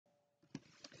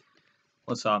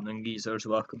What's happening, geezers?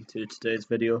 Welcome to today's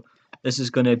video. This is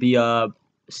going to be a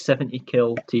 70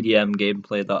 kill TDM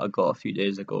gameplay that I got a few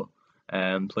days ago.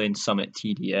 Playing Summit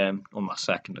TDM on my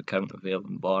second account of Vale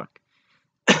and Bark.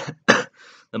 The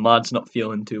mad's not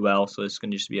feeling too well, so it's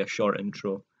going to just be a short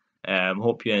intro.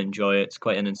 Hope you enjoy it. It's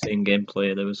quite an insane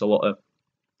gameplay. There was a lot of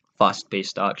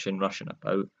fast-paced action rushing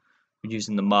about. We're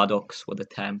using the Maddox with the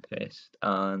Tempest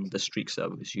and the streaks that I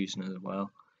was using as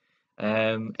well.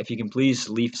 If you can please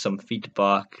leave some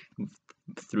feedback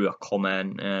through a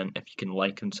comment, and if you can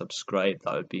like and subscribe,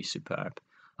 that would be superb.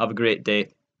 Have a great day.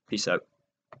 Peace out.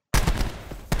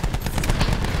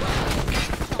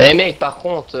 Eh mec, par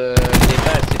contre, les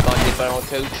balles, c'est pas des balles en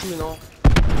caoutchouc, non?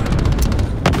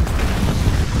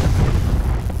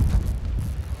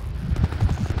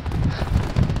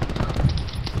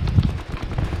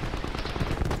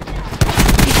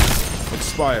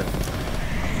 Expired.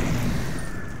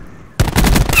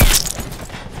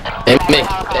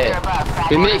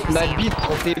 Eh mec, ma bite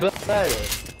prend tes balles.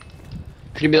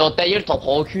 Je les mets dans ta gueule, t'en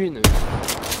prends aucune.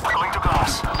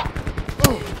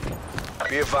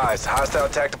 Be advised, hostile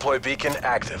attack deploy beacon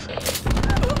active.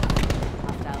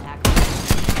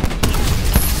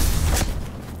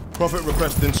 Prophet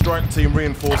requesting strike team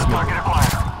reinforcement. Target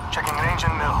acquired. Checking range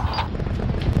and mill.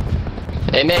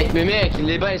 Eh mec, mais mec,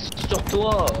 les balles sont sur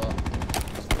toi.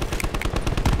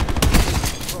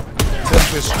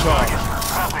 Tempest charge.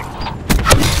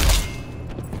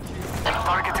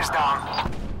 Target is down.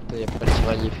 Y'a pas le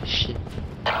tiralier, fait chier.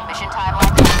 Mission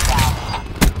timeline down.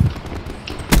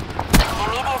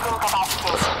 Immediate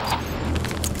incapacitation.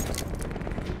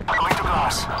 Going to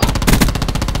glass.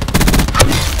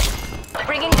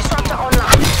 Bringing disruptor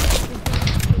online.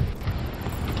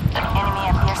 Enemy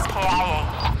appears KIA.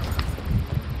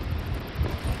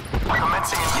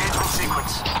 Commencing engagement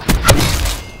sequence.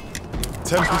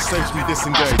 Tempest safely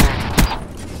disengaged.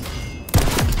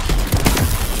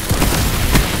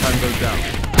 Tango down.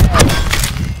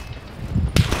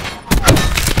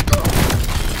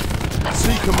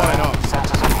 Seeker mine up.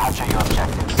 Sensors will capture your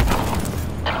objectives.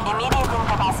 Immediate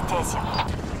incapacitation.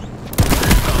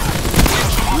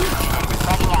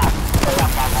 Ready out.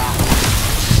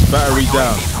 Battery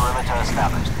down. Perimeter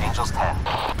established. Angels 10.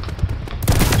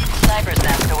 Sniper's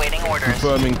nest awaiting orders.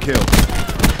 Confirming kill.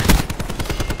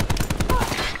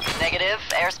 Negative,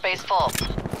 airspace full.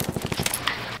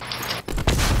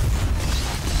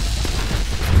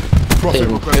 Prophet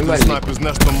requesting sniper's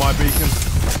nest on my beacon.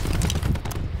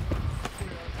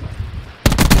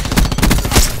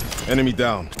 Enemy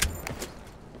down.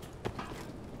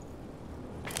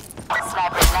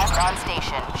 Sniper's nest on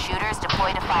station. Shooters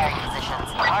deployed to firing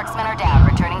positions. Marksmen are down,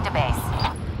 returning to base.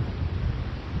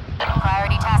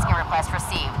 Priority tasking request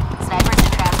received. Snipers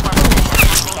to transfer position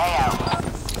using AO.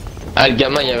 Ah, le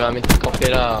gamin, il y avait un mec qui campait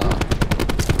là.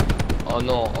 Oh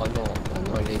non, oh non, oh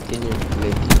non, il a été nul, il a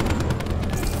été nul.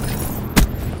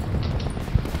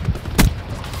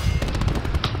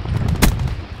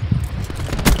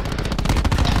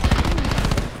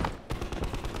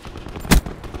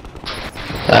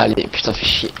 Allez, putain, fais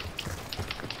chier.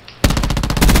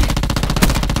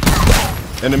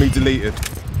 Enemy deleted.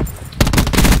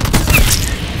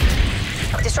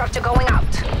 Disruptor going out.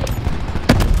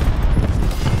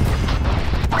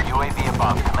 UAV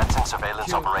above. Commencing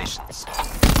surveillance operations.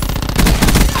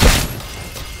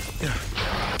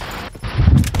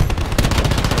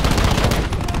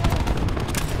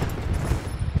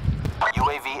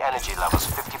 UAV energy levels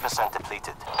 50%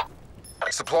 depleted.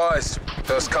 Supplies.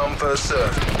 First come, first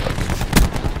serve.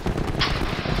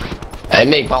 Eh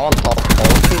mec, par contre, t'en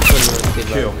aucune sur tes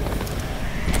balles.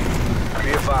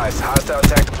 Be advised, hostile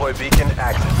attack deploy beacon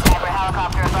active. Sniper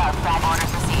helicopter above. Frag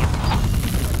orders received.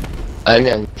 Ah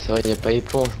merde, c'est vrai, y'a pas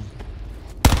éponge.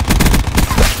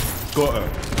 Got her.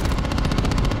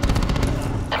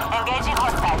 Engaging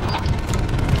hostile.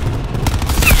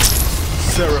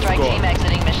 Seraph Strike team gone.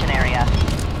 exiting mission area.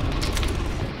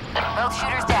 Both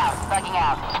shooters down. Bugging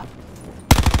out.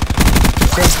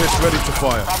 Tempest ready to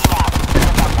fire. Bugging out.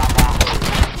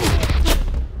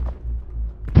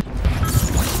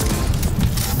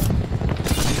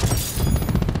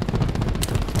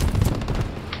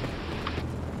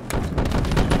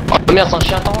 Oh merde, c'est un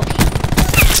chien tank.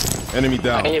 Enemy Ah,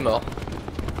 down. il est mort.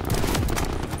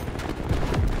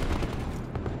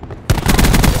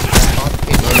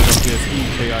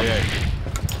 KIA.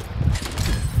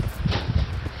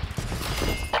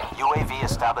 UAV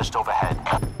established overhead.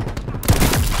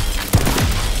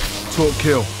 Talk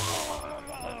kill.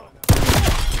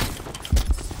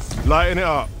 Lighting it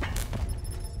up.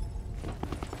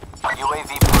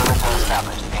 UAV perimeter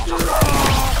established. Angels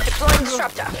 10. Deploying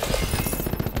disruptor.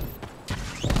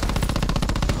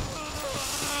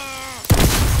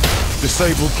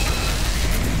 disabled.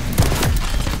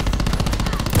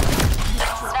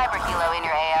 Sniper Kilo in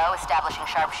your AO, establishing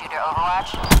sharpshooter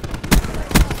overwatch.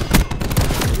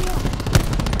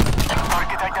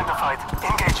 Target identified.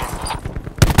 Engaging.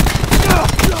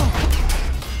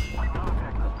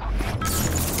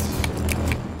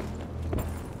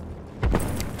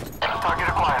 Target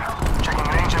acquired. Checking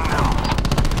range and middle.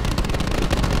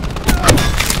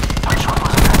 Which one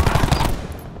was effective?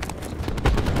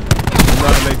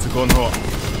 Annihilator gone hot.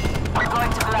 I'm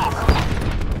going to blast.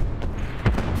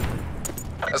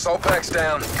 Assault packs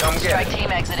down. Come get Strike it.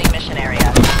 team exiting mission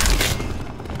area.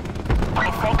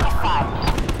 Okay, thank you,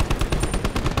 5.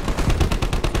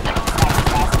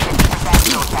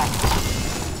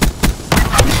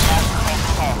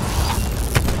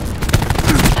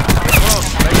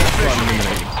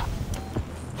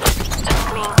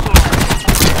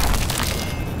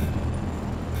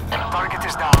 Target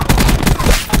is down.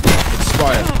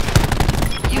 Expired.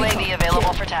 UAV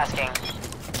available for tasking.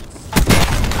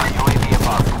 UAV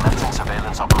above. Commencing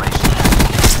surveillance operation.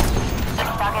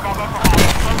 Target identified.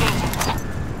 Engaging.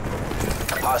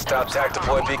 Hostile TAC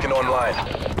deploy beacon online.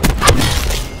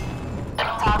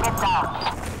 Target down.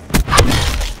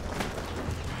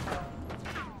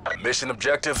 Mission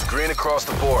objectives green across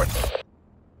the board.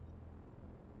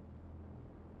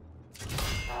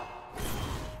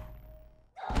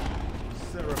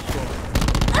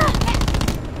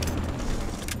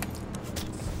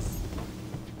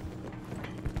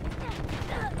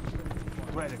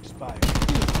 Red expired.